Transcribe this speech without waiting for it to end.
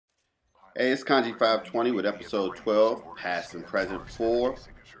Hey, it's Kanji520 with episode 12, Past and Present 4,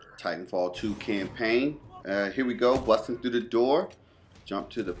 Titanfall 2 campaign. Here we go, busting through the door. Jump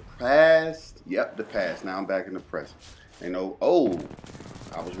to the past. Yep, the past. Now I'm back in the present. I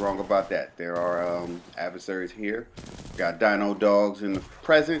was wrong about that. There are adversaries here. Got dino dogs in the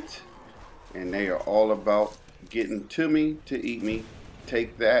present, and they are all about getting to me to eat me.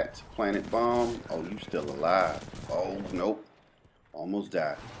 Take that, planet bomb. Oh, you still alive. Oh, nope. Almost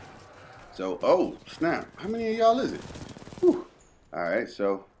died. So, oh, snap. How many of y'all is it? Whew. Alright,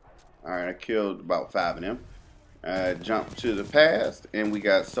 I killed about 5 of them. Jump to the past, and we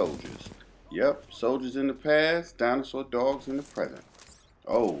got soldiers. Yep, soldiers in the past, dinosaur dogs in the present.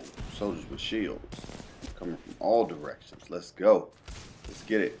 Oh, soldiers with shields. Coming from all directions. Let's go. Let's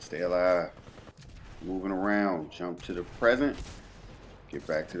get it. Stay alive. Moving around. Jump to the present. Get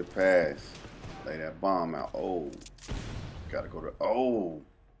back to the past. Lay that bomb out. Oh, gotta go to... Oh,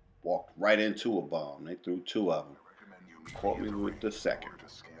 walked right into a bomb. They threw 2 of them. Caught me with the second.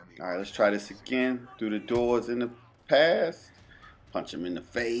 Alright, let's try this again. Through the doors in the past. Punch him in the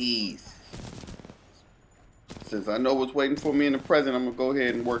face. Since I know what's waiting for me in the present, I'm going to go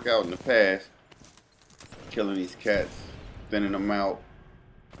ahead and work out in the past. Killing these cats. Thinning them out.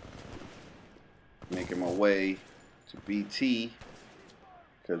 Making my way to BT.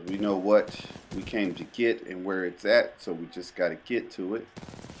 Because we know what we came to get and where it's at. So we just got to get to it.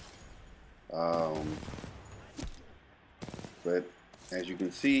 But as you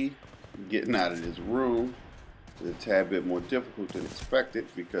can see, getting out of this room is a tad bit more difficult than expected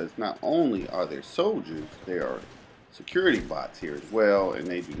because not only are there soldiers, there are security bots here as well, and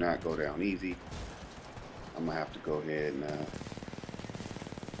they do not go down easy. I'm gonna have to go ahead and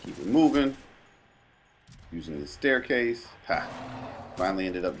keep it moving using this staircase. Ha! Finally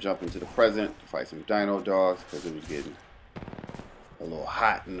ended up jumping to the present to fight some dino dogs because it was getting a little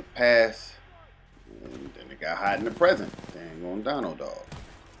hot in the past. And then it got hot in the present. Dang on dino dog.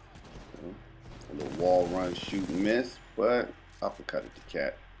 A little wall run, shoot and miss, but uppercut at the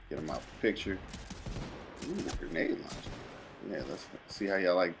cat. Get him out the picture. Ooh, grenade launcher. Yeah, let's see how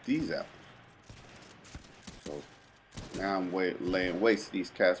y'all like these apples. So now I'm laying waste to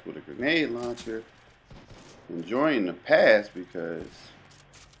these cats with a grenade launcher. Enjoying the pass because,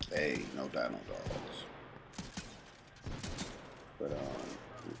 hey, no dino dogs. But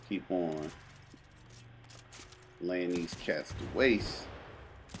we'll keep on laying these cats to waste.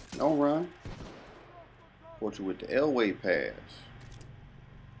 No run. Put you with the L-way pass.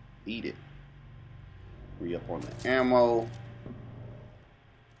 Eat it. Re-up on the ammo.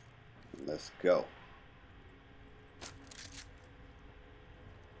 Let's go.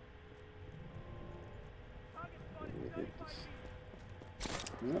 Hit this.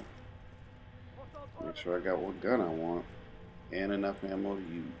 Yep. Make sure I got what gun I want. And enough ammo to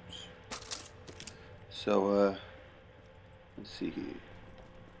use. So, let's see here.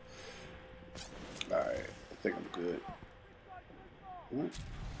 Alright, I think I'm good. And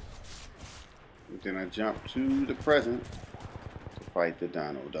then I jump to the present to fight the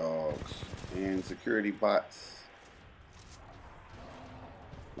dino dogs and security bots.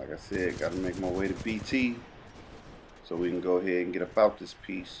 Like I said, gotta make my way to BT so we can go ahead and get about this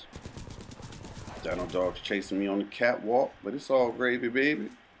piece. Dino dogs chasing me on the catwalk, but it's all gravy, baby.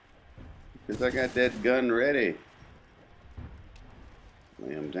 Because I got that gun ready.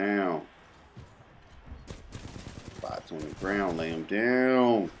 Lay him down. Bots on the ground, lay him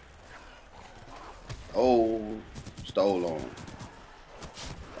down. Oh, stole on him.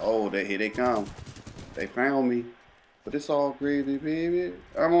 Oh, here they come. They found me. But it's all gravy, baby.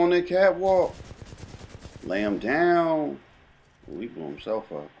 I'm on the catwalk. Lay him down. Oh, he blew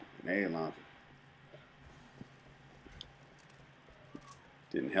himself up. Grenade launcher.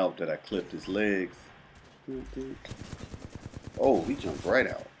 Didn't help that I clipped his legs. Oh, he jumped right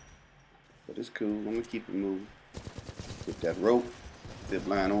out. But it's cool. I'm going to keep it moving. Get that rope. Zip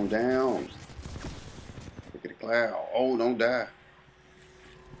line on down. Look at the cloud. Oh, don't die.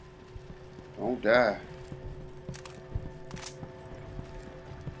 Don't die.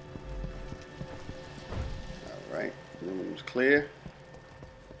 Alright. Room's clear.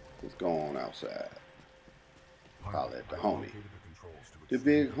 Let's go on outside. Holler at the homie. The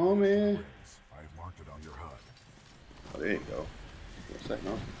big homie. Oh, there you go. For a second,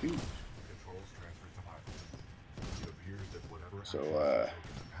 I was confused. So,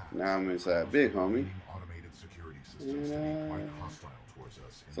 now I'm inside big homie. And,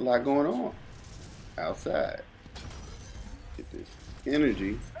 there's a lot going on outside. Get this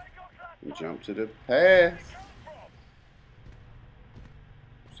energy and jump to the past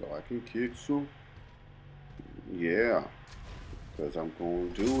so I can kick some. Yeah, because I'm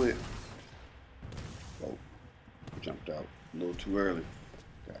going to do it. Oh, jumped out a little too early.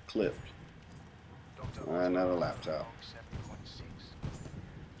 Got clipped. Another laptop.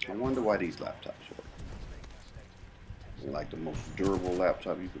 I wonder why these laptops work. They're like the most durable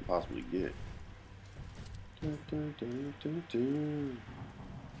laptop you could possibly get.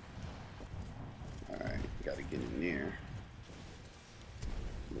 Alright, gotta get in there.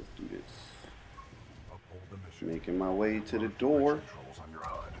 Let's do this. Making my way to the door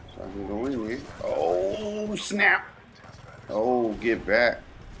so I can go in there. Oh, snap! Oh, get back.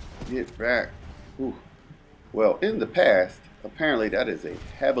 Get back. Ooh. Well, in the past, apparently that is a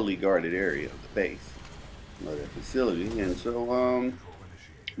heavily guarded area of the base, or the facility, and so I'm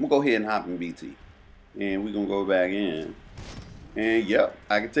gonna go ahead and hop in BT, and we're gonna go back in, and yep,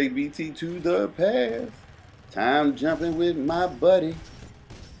 I can take BT to the past. Time jumping with my buddy.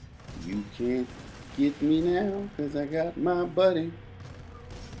 You can't get me now, cause I got my buddy,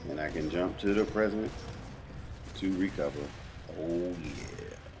 and I can jump to the present to recover. Oh yeah.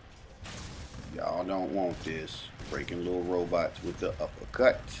 Y'all don't want this. Breaking little robots with the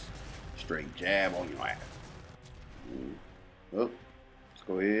uppercuts. Straight jab on your ass. Oh, let's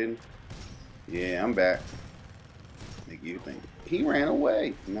go ahead. Yeah, I'm back. Make you think. He ran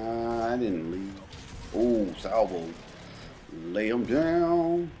away. Nah, I didn't leave. Oh, salvo. Lay him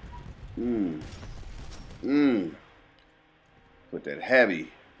down. Put that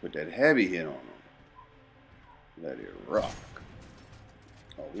heavy hit on him. Let it rock.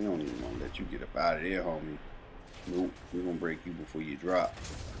 Oh, we don't even want to let you get up out of there, homie. Nope, we're going to break you before you drop.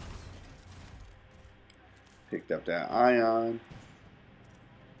 Picked up that ion.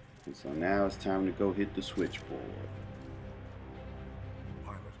 And so now it's time to go hit the switchboard.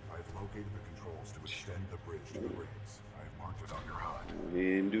 Pilot, I've located the controls to extend the bridge to the rings. I've marked it on your HUD. Go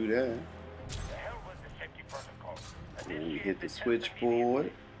ahead and do that. The hell was the safety protocol? And we hit the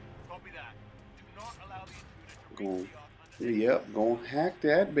switchboard. Copy that. Do not allow the intruder to reach the Yep, gonna hack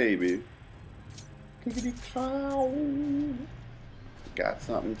that baby. Kickity clow. Got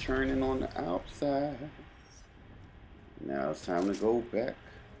something churning on the outside. Now it's time to go back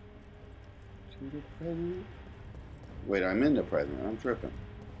to the present. Wait, I'm in the present. I'm tripping.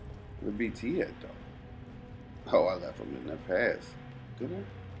 Where BT at though? Oh, I left him in the past. Did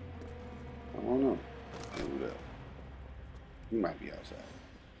I? I don't know. Hold up. He might be outside.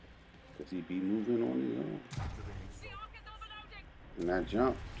 Cause he be moving on his own. And I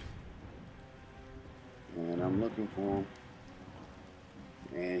jumped. And I'm looking for him.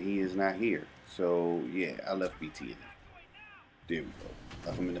 And he is not here. So yeah, I left BT in there. There we go.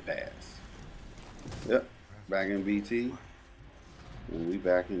 Left him in the past. Yep. Back in BT. And we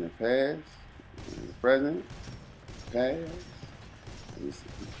back in the past. In the present. Past. Let me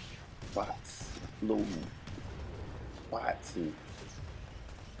see. Bots. Little bots and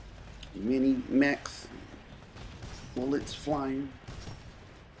mini mechs. Bullets flying.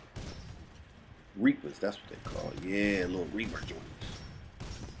 Reapers, that's what they call it. Yeah, little Reaper joints.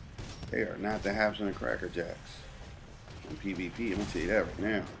 They are not the haps and the Cracker Jacks on PvP. I'm gonna tell you that right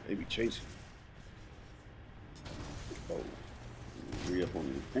now. They be chasing. Oh, re up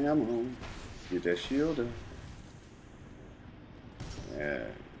on the ammo. Get that shield up. Yeah,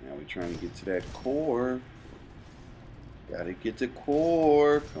 now we're trying to get to that core. Gotta get the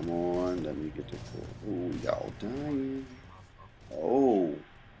core. Come on, let me get the core. Oh, y'all dying. Oh.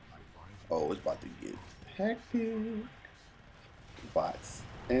 Oh, it's about to get hectic. Bots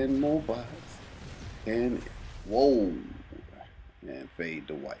and more bots. And whoa. And fade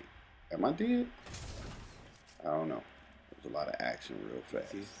to white. Am I dead? I don't know. There's a lot of action real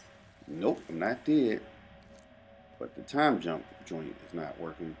fast. Nope, I'm not dead. But the time jump joint is not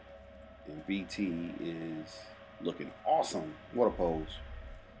working. And BT is looking awesome. What a pose.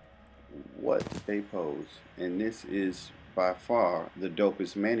 What a pose. And this is by far the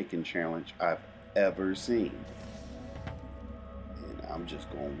dopest mannequin challenge I've ever seen. And I'm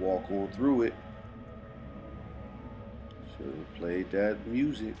just gonna walk on through it. Should have played that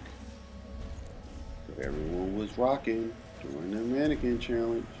music. So everyone was rocking during the mannequin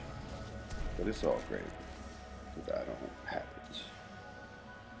challenge. But it's all great. Because I don't have it.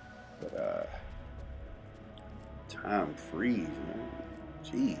 But time freeze, man.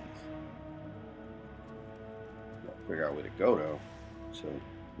 Jeez. Gotta figure out where to go though. So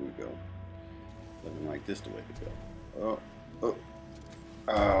here we go. Looking like this the way to go.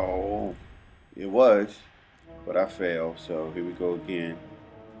 Oh, it was, but I failed. So here we go again.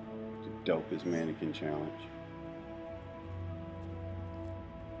 The dopest mannequin challenge.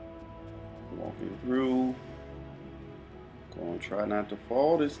 Walking through. Gonna try not to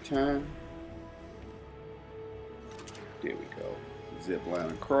fall this time. There we go. Zip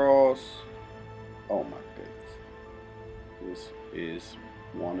line across. Oh my goodness. This is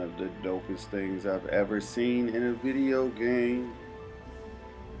one of the dopest things I've ever seen in a video game.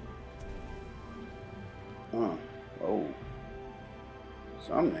 Oh.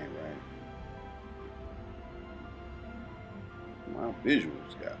 Something ain't right. My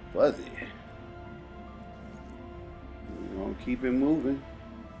visuals got fuzzy. We're gonna keep it moving.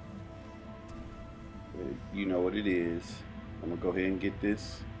 But you know what it is. I'm gonna go ahead and get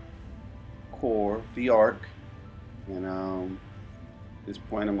this core, the arc. And at this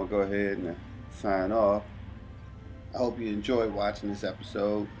point I'm gonna go ahead and sign off. I hope you enjoyed watching this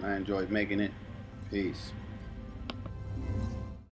episode. I enjoyed making it. Peace.